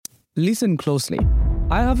Listen closely.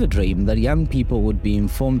 I have a dream that young people would be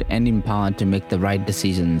informed and empowered to make the right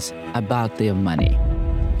decisions about their money.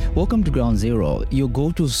 Welcome to Ground Zero, your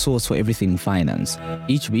go-to source for everything finance.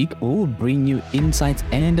 Each week, we will bring you insights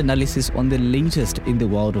and analysis on the latest in the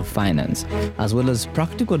world of finance, as well as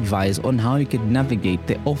practical advice on how you can navigate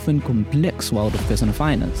the often complex world of personal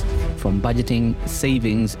finance, from budgeting,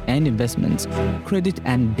 savings and investments, credit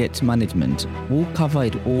and debt management. We'll cover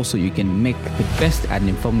it all so you can make the best and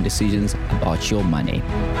informed decisions about your money.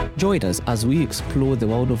 Join us as we explore the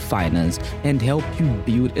world of finance and help you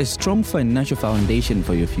build a strong financial foundation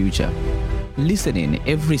for your future. Listen in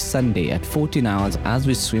every Sunday at 14 hours as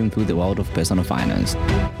we swim through the world of personal finance.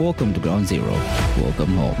 Welcome to Ground Zero.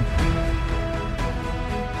 Welcome home.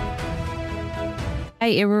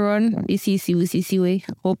 Hi everyone, this is Siwe Sisiwe.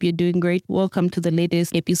 Hope you're doing great. Welcome to the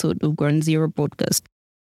latest episode of Ground Zero podcast.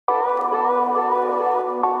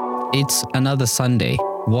 It's another Sunday.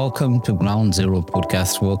 Welcome to Ground Zero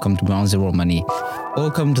podcast. Welcome to Ground Zero Money.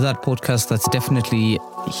 Welcome to that podcast that's definitely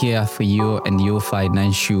here for you and your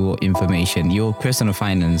financial information, your personal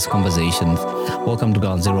finance conversations. Welcome to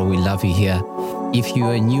Ground Zero. We love you here. If you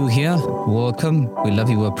are new here, welcome. We love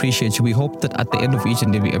you. We appreciate you. We hope that at the end of each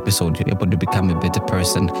and every episode, you're able to become a better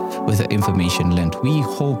person with the information learned. We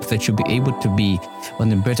hope that you'll be able to be on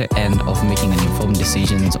the better end of making an informed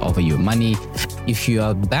decisions over your money. If you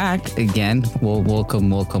are back again, well, welcome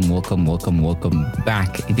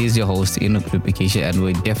back. It is your host, Enoch Lupikisha, and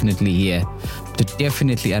we're definitely here to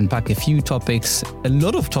definitely unpack a few topics, a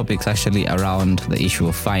lot of topics actually around the issue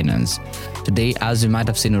of finance. Today, as you might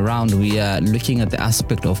have seen around, we are looking at the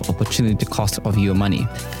aspect of opportunity cost of your money.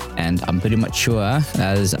 And I'm pretty much sure,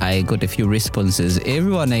 as I got a few responses,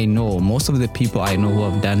 everyone I know, most of the people I know who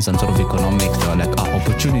have done some sort of economics, they're like,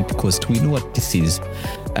 opportunity cost, we know what this is.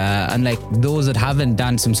 Unlike those that haven't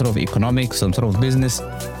done some sort of economics, some sort of business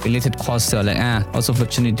related costs, they're like, what's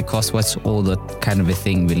opportunity cost? What's all that kind of a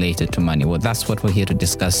thing related to money? Well, that's what we're here to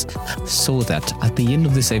discuss, so that at the end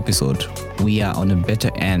of this episode, we are on a better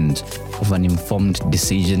end of an informed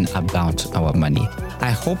decision about our money.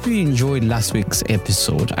 I hope you enjoyed last week's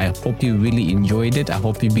episode. I hope you really enjoyed it. I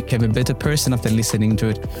hope you became a better person after listening to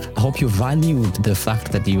it. I hope you valued the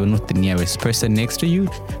fact that you are not the nearest person next to you.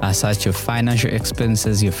 As such, your financial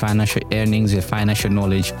expenses, your financial earnings, your financial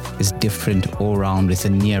knowledge is different all around with the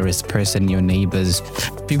nearest person, your neighbors,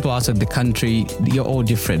 people outside the country. You're all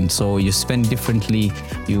different. So you spend differently,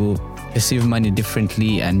 you receive money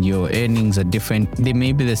differently, and your earnings are different. They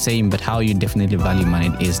may be the same, but how you definitely value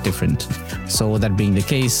money is different. So that being the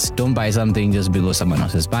case, don't buy something just because someone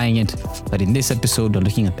else is buying it. But in this episode, we're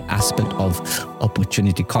looking at the aspect of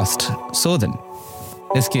opportunity cost. So then,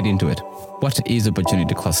 let's get into it. What is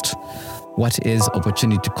opportunity cost? What is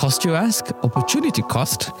opportunity cost, you ask? Opportunity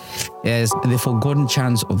cost is the forgotten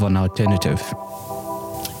chance of an alternative.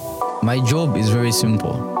 My job is very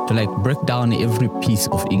simple, to break down every piece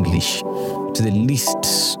of English to the least,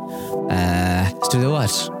 to the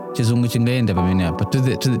what? But to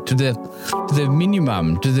the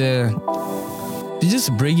minimum, to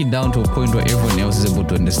just break it down to a point where everyone else is able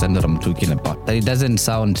to understand what I'm talking about. That it doesn't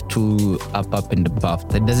sound too up and above.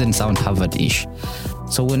 That doesn't sound Harvard-ish.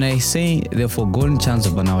 So when I say the forgotten chance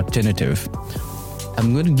of an alternative,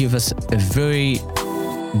 I'm going to give us a very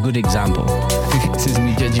good example. This is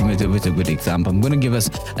me judging it with a good example. I'm going to give us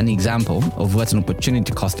an example of what an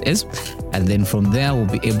opportunity cost is, and then from there we'll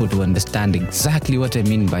be able to understand exactly what I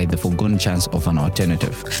mean by the forgotten chance of an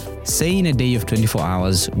alternative. Say in a day of 24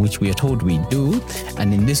 hours, which we are told we do,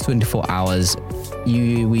 and in this 24 hours,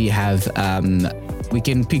 we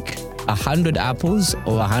can pick 100 apples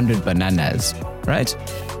or 100 bananas, right?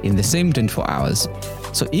 In the same 24 hours.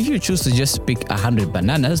 So if you choose to just pick 100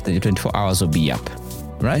 bananas, then your 24 hours will be up.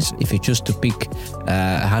 Right? If you choose to pick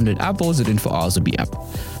 100 apples, the 24 hours will be up.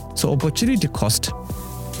 So opportunity cost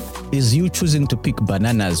is you choosing to pick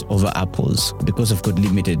bananas over apples because of good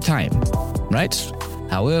limited time, right?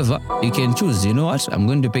 However, you can choose, you know what? I'm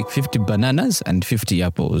going to pick 50 bananas and 50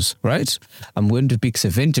 apples, right? I'm going to pick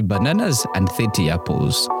 70 bananas and 30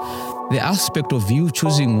 apples. The aspect of you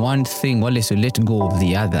choosing one thing while you let go of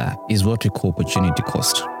the other is what we call opportunity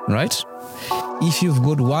cost, right? If you've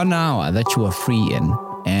got 1 hour that you are free in,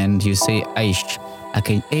 and you say, Aish, I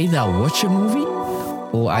can either watch a movie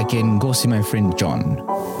or I can go see my friend John.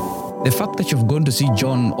 The fact that you've gone to see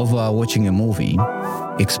John over watching a movie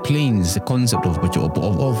explains the concept of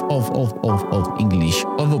English,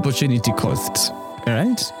 of opportunity cost. All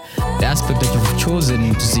right? The aspect that you've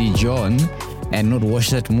chosen to see John and not watch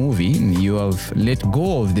that movie. You have let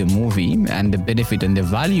go of the movie and the benefit and the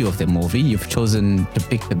value of the movie. You've chosen to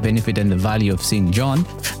pick the benefit and the value of seeing John.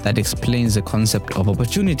 That explains the concept of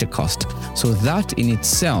opportunity cost. So that in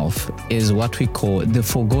itself is what we call the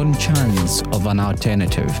foregone chance of an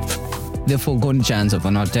alternative. The foregone chance of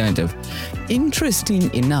an alternative.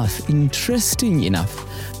 Interesting enough,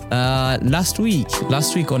 last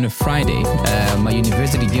week on a Friday, my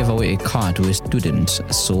university gave away a car to a student.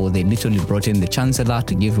 So they literally brought in the chancellor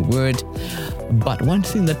to give a word. But one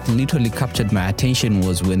thing that literally captured my attention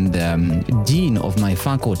was when the dean of my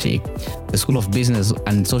faculty, the School of Business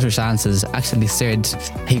and Social Sciences, actually said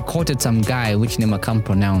he quoted some guy which name I can't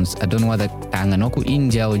pronounce. I don't know whether Tanganoku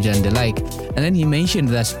India or and the like. And then he mentioned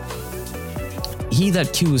that he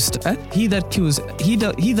that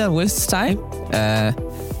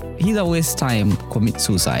wastes time commits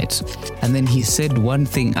suicide. And then he said one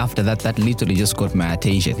thing after that literally just got my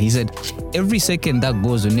attention. He said, every second that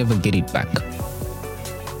goes, you'll never get it back.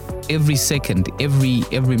 Every second, every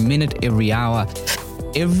minute, every hour,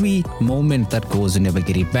 every moment that goes, you'll never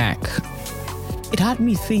get it back. It had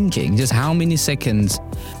me thinking just how many seconds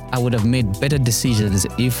I would have made better decisions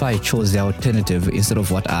if I chose the alternative instead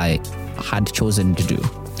of what I had chosen to do.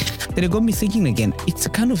 Then it got me thinking again, it's a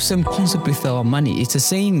kind of same concept with our money. It's the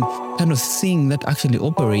same kind of thing that actually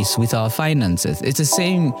operates with our finances. It's the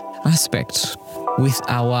same aspect with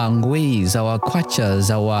our ngweis, our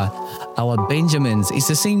kwachas, our benjamins. It's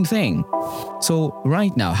the same thing. So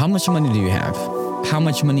right now, how much money do you have? How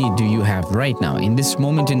much money do you have right now in this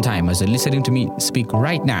moment in time as you're listening to me speak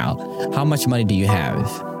right now? How much money do you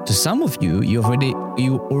have? To some of you, you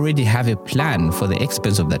already have a plan for the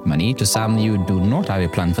expense of that money. To some, you do not have a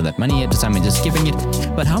plan for that money yet. To some, you're just giving it.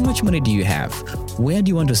 But how much money do you have? Where do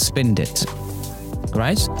you want to spend it?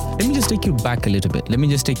 Right? Let me just take you back a little bit. Let me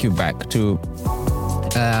just take you back to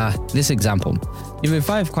this example. You have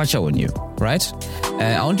 5 kwacha on you, right?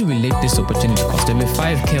 I want to relate this opportunity cost. You have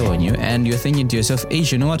 5K on you and you're thinking to yourself, hey,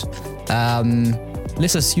 you know what?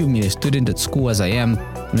 Let's assume you're a student at school as I am.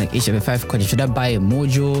 I'm like, hey, I have 5 kwacha. Should I buy a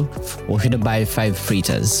mojo or should I buy 5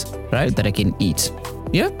 fritters, right? That I can eat.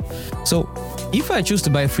 Yeah? So if I choose to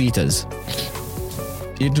buy fritters,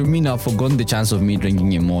 it will mean I've forgotten the chance of me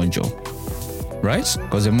drinking a mojo, right?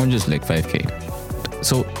 Because a mojo is like 5K.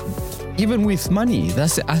 So even with money,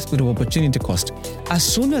 that's the aspect of opportunity cost. As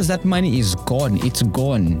soon as that money is gone, it's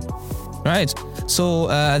gone, right? So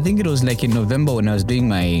I think it was like in November when I was checking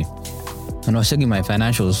my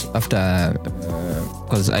financials after,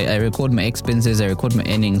 because I record my expenses, I record my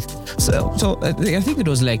earnings. So I think it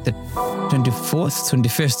was like the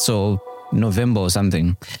 21st, so November or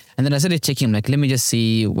something. And then I started checking, I'm like, let me just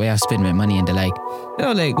see where I spent my money. And they're like,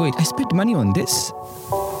 wait, I spent money on this.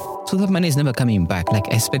 So that money is never coming back.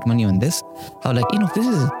 Like, I spent money on this. I was like,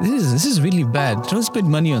 this is really bad. Don't spend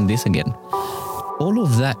money on this again. All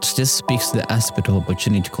of that just speaks to the aspect of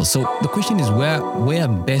opportunity cost. So the question is, where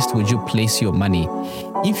best would you place your money?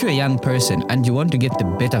 If you're a young person and you want to get the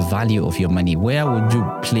better value of your money, where would you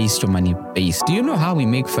place your money based? Do you know how we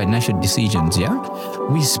make financial decisions, yeah?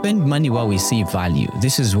 We spend money while we see value.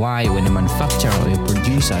 This is why when a manufacturer or a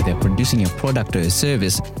producer, they're producing a product or a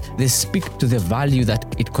service, they speak to the value that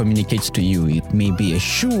it communicates to you. It may be a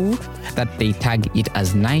shoe that they tag it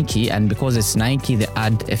as Nike, and because it's Nike, they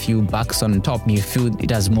add a few bucks on top. You feel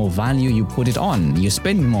it has more value, you put it on. You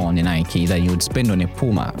spend more on a Nike than you would spend on a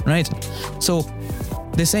Puma, right? So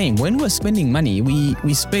the same, when we're spending money,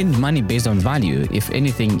 we spend money based on value. If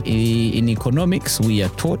anything, in economics, we are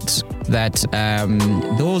taught that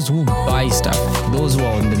those who buy stuff, those who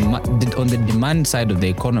are on the demand side of the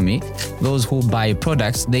economy, those who buy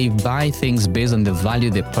products, they buy things based on the value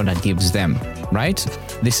the product gives them, right?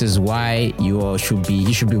 This is why you should be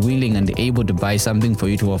willing and able to buy something for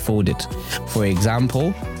you to afford it. For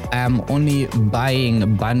example, I'm only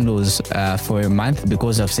buying bundles for a month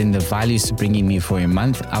because I've seen the value it's bringing me for a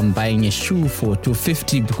month. I'm buying a shoe for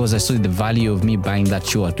 $250 because I saw the value of me buying that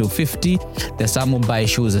shoe at $250. There's some who buy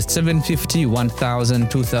shoes at $750, $1,000,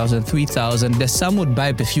 $2,000, $3,000. There's some who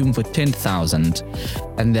buy perfume for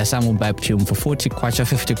 $10,000. And there's some who buy perfume for 40 kwacha,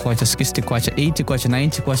 50 kwacha, 60 kwacha, 80 kwacha,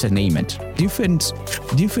 90 kwacha, name it.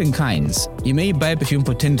 Different kinds. You may buy perfume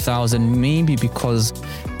for 10,000 maybe because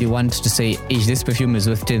you want to say, hey, this perfume is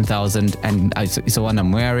worth 10,000 and it's the one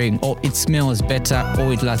I'm wearing, or it smells better,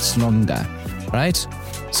 or it lasts longer, right?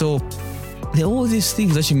 So there are all these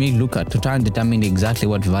things that you may look at to try and determine exactly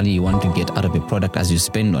what value you want to get out of a product as you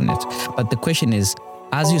spend on it. But the question is,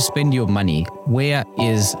 as you spend your money, where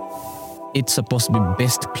is it's supposed to be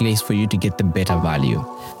best place for you to get the better value?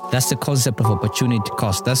 That's the concept of opportunity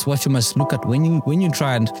cost. That's what you must look at when you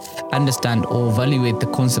try and understand or evaluate the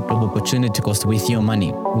concept of opportunity cost with your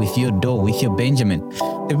money, with your dough, with your Benjamin.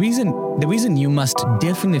 The reason you must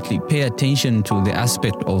definitely pay attention to the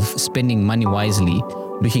aspect of spending money wisely,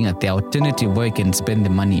 looking at the alternative where you can spend the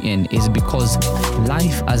money in, is because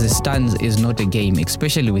life as it stands is not a game,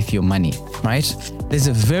 especially with your money, right? There's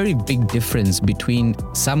a very big difference between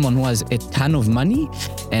someone who has a ton of money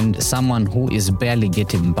and someone who is barely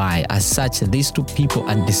getting by. As such, these two people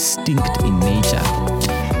are distinct in nature.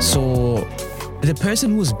 So the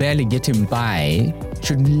person who's barely getting by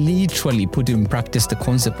should literally put in practice the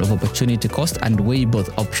concept of opportunity cost and weigh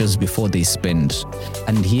both options before they spend.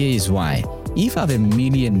 And here is why. If I have $1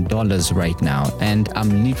 million right now and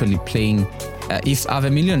I'm literally playing, if I have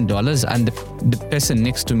 $1 million and the person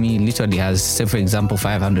next to me literally has, say for example,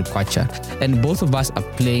 500 kwacha, and both of us are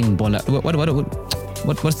playing bola.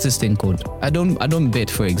 What's this thing called? I don't bet,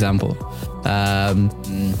 for example.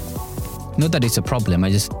 Not that it's a problem.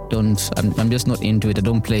 I'm just not into it. I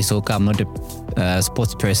don't play soccer. I'm not a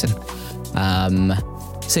sports person.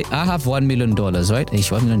 Say I have $1 million, right?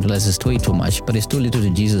 $1 million is way too much, but it's too little to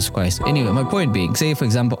Jesus Christ. Anyway, my point being, say for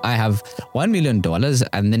example, I have $1 million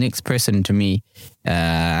and the next person to me,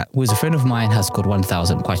 who is a friend of mine, has got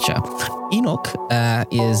 1,000 kwacha. Enoch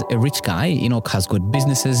is a rich guy. Enoch has got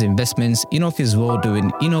businesses, investments. Enoch is well doing.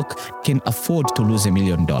 Enoch can afford to lose $1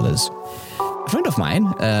 million. A friend of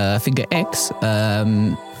mine, figure X,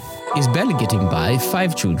 is barely getting by,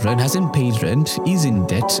 5 children, hasn't paid rent, is in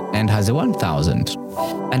debt, and has a 1,000.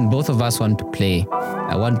 And both of us want to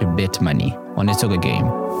bet money on a soccer game.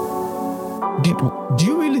 Do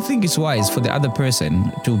you really think it's wise for the other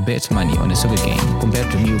person to bet money on a soccer game compared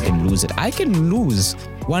to me who can lose it? I can lose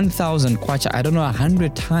 1,000 kwacha,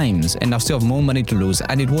 100 times, and I'll still have more money to lose,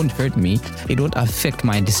 and it won't hurt me. It won't affect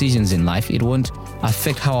my decisions in life. It won't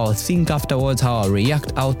affect how I'll think afterwards, how I'll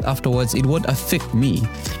react afterwards. It won't affect me.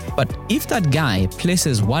 But if that guy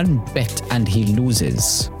places one bet and he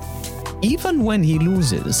loses, even when he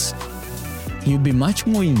loses, he'll be much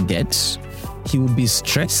more in debt. He will be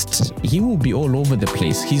stressed. He will be all over the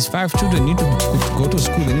place. His 5 children need to go to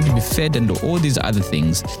school. They need to be fed and all these other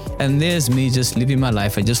things. And there's me just living my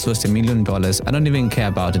life. I just lost $1 million. I don't even care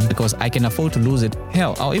about it because I can afford to lose it.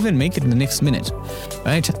 Hell, I'll even make it in the next minute,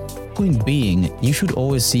 right? Point being, you should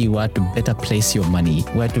always see where to better place your money,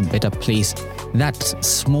 where to better place that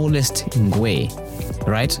smallest ngwe,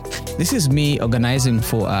 right? This is me organizing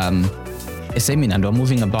for a seminar, and we're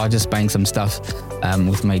moving about just buying some stuff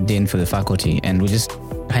with my dean for the faculty, and we're just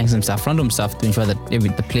buying some stuff, random stuff, to ensure that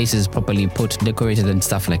the place is properly put, decorated and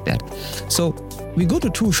stuff like that. So we go to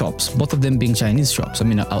 2 shops, both of them being Chinese shops. I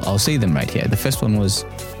mean, I'll say them right here. The first one was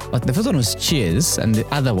Cheers and the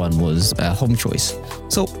other one was Home Choice.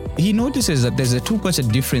 So he notices that there's a 2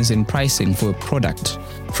 kwacha difference in pricing for a product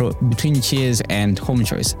between Cheers and Home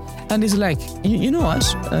Choice. And he's like, you know what?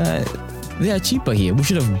 They are cheaper here. We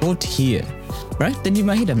should have bought here, right? Then in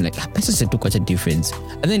my head, I'm like, that's just a 2 kwacha difference.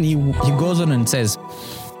 And then he goes on and says,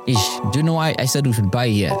 Ish, do you know why I said we should buy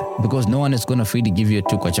here? Because no one is going to freely give you a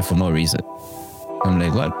 2 kwacha for no reason. I'm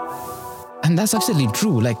like, what? And that's actually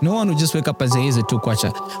true. Like, no one will just wake up and say, here's a 2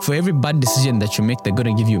 kwacha. For every bad decision that you make, they're going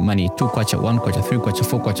to give you money. 2 kwacha, 1 kwacha, 3 kwacha,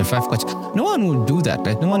 4 kwacha, 5 kwacha. No one will do that.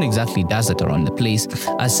 Like, no one exactly does that around the place.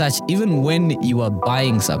 As such, even when you are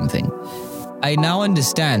buying something, I now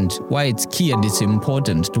understand why it's key and it's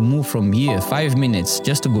important to move from here 5 minutes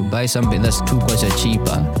just to go buy something that's 2 kwacha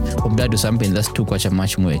cheaper compared to something that's 2 kwacha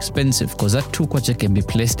much more expensive, because that 2 kwacha can be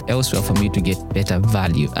placed elsewhere for me to get better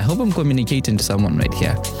value. I hope I'm communicating to someone right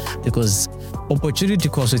here, because opportunity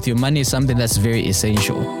cost with your money is something that's very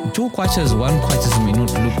essential. 2 kwachas, 1 kwacha may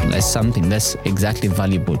not look like something that's exactly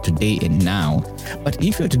valuable today and now, but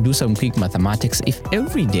if you were to do some quick mathematics, if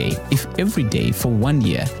every day for 1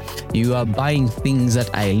 year you are buying things that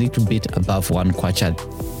are a little bit above 1 kwacha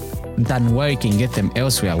than where you can get them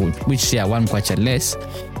elsewhere, which they are 1 kwacha less,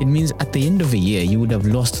 it means at the end of a year you would have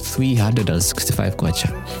lost 365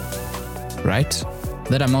 kwacha, right?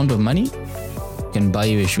 That amount of money can buy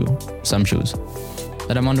you some shoes.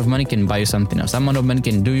 That amount of money can buy you something else. That amount of money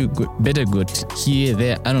can do you better good here,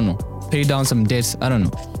 there, I don't know. Pay down some debts, I don't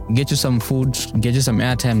know. Get you some food, get you some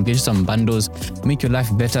airtime, get you some bundles, make your life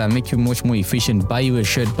better, make you much more efficient, buy you a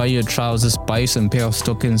shirt, buy you trousers, buy you some pair of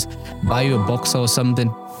stockings, buy you a boxer or something.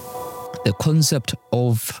 The concept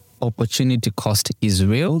of opportunity cost is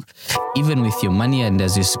real, even with your money and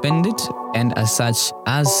as you spend it. And as such,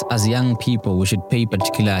 as young people, we should pay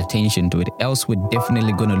particular attention to it. Else we're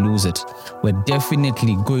definitely going to lose it. We're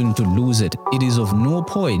definitely going to lose it. It is of no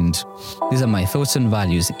point. These are my thoughts and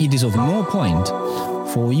values. It is of no point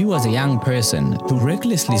for you as a young person to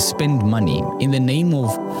recklessly spend money in the name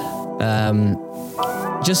of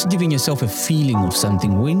just giving yourself a feeling of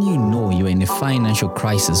something when you know you're in a financial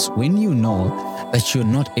crisis, when you know that you're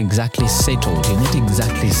not exactly settled, you're not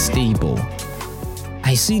exactly stable.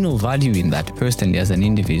 I see no value in that personally as an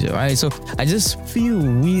individual, right? So I just feel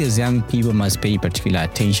we as young people must pay particular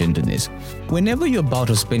attention to this. Whenever you're about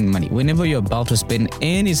to spend money, whenever you're about to spend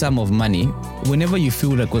any sum of money, whenever you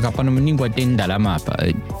feel like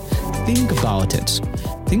think about it.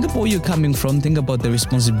 Think about where you're coming from. Think about the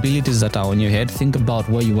responsibilities that are on your head. Think about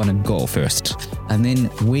where you want to go first. And then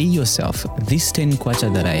weigh yourself. This 10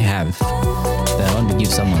 kwacha that I have, that I want to give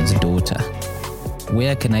someone's daughter,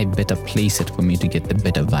 where can I better place it for me to get the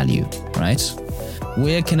better value, right?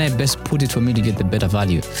 Where can I best put it for me to get the better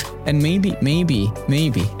value? And maybe,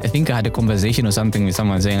 I think I had a conversation or something with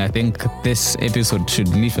someone saying, I think this episode should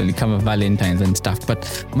literally cover Valentine's and stuff,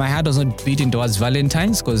 but my heart was not beating towards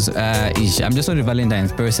Valentine's because I'm just not a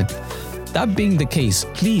Valentine's person. That being the case,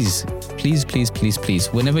 please,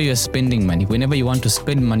 whenever you're spending money, whenever you want to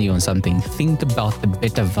spend money on something, think about the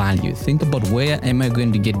better value. Think about where am I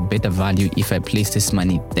going to get better value if I place this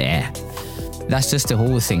money there. That's just the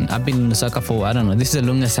whole thing. I've been in Lusaka for, I don't know, this is the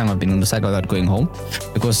longest time I've been in Lusaka without going home,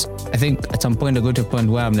 because I think at some point I go to a point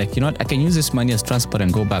where I'm like, you know what, I can use this money as transport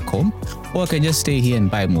and go back home, or I can just stay here and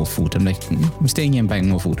buy more food. I'm like, I'm staying here and buying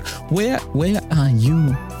more food. Where are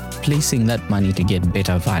you placing that money to get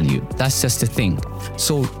better value? That's just the thing.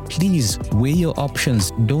 So please weigh your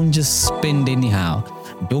options. Don't just spend anyhow.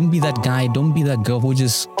 Don't be that guy, don't be that girl who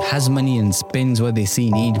just has money and spends what they see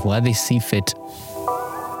need, what they see fit.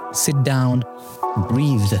 Sit down,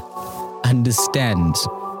 breathe, understand.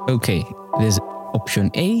 Okay, there's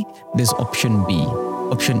option A, there's option B.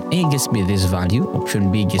 Option A gives me this value,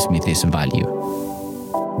 option B gives me this value.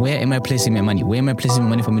 Where am I placing my money? Where am I placing my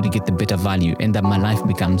money for me to get the better value and that my life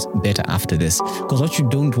becomes better after this? Because what you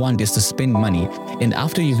don't want is to spend money, and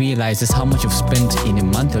after you realize this how much you've spent in a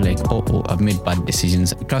month, you're like, oh, I've made bad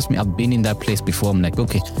decisions. Trust me, I've been in that place before. I'm like,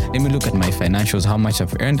 okay, let me look at my financials, how much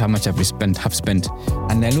I've earned, how much I've spent.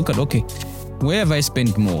 And I look at, okay, where have I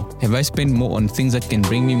spent more? Have I spent more on things that can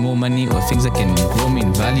bring me more money, or things that can grow me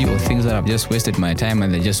in value, or things that I've just wasted my time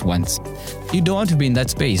and they're just once? You don't want to be in that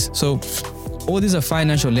space. So all these are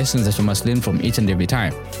financial lessons that you must learn from each and every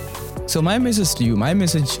time. So my message to you, my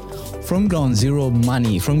message from Ground Zero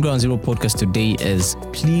Money, from Ground Zero Podcast today is,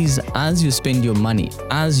 please, as you spend your money,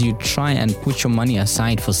 as you try and put your money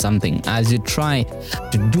aside for something, as you try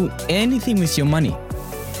to do anything with your money,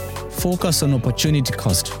 focus on opportunity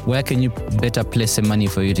cost. Where can you better place the money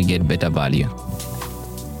for you to get better value?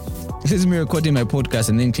 This is me recording my podcast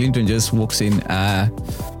and then Clinton just walks in.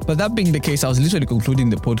 But that being the case, I was literally concluding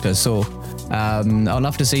the podcast. So I'll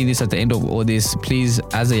have to say this at the end of all this. Please,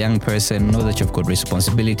 as a young person, know that you've got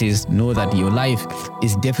responsibilities. Know that your life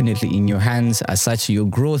is definitely in your hands. As such, your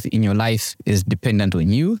growth in your life is dependent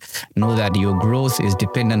on you. Know that your growth is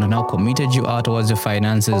dependent on how committed you are towards your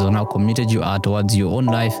finances, on how committed you are towards your own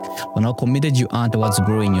life, on how committed you are towards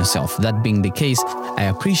growing yourself. That being the case, I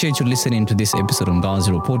appreciate you listening to this episode on Ground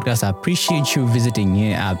Zero Podcast. I appreciate you visiting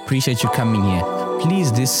here. I appreciate you coming here.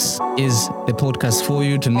 Please, this is the podcast for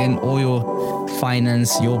you to learn all your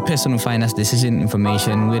finance, your personal finance decision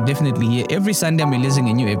information. We're definitely here every Sunday. I'm releasing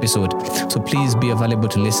a new episode, so please be available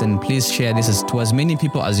to listen. Please share this to as many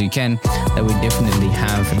people as you can, that we definitely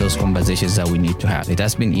have those conversations that we need to have. It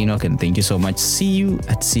has been Enoch, and thank you so much. See you.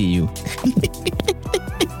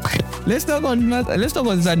 Let's talk on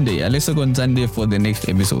Sunday. Let's talk on Sunday for the next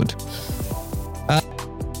episode.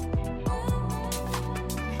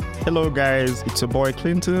 Hello guys, it's your boy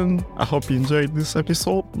Clinton. I hope you enjoyed this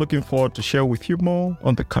episode. Looking forward to share with you more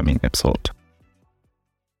on the coming episode.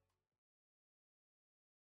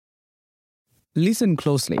 Listen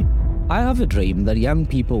closely. I have a dream that young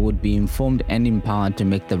people would be informed and empowered to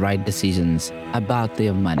make the right decisions about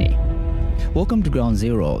their money. Welcome to Ground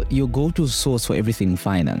Zero, your go-to source for everything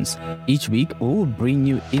finance. Each week, we will bring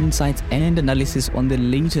you insights and analysis on the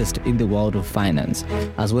latest in the world of finance,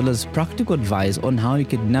 as well as practical advice on how you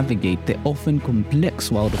can navigate the often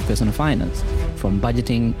complex world of personal finance, from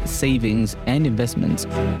budgeting, savings and investments,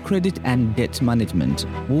 credit and debt management.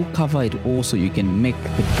 We'll cover it all so you can make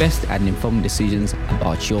the best and informed decisions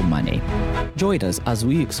about your money. Join us as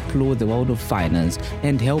we explore the world of finance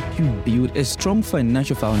and help you build a strong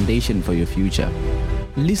financial foundation for your future.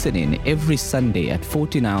 Listen in every Sunday at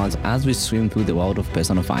 14 hours as we swim through the world of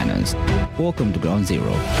personal finance. Welcome to Ground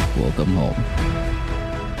Zero. Welcome home.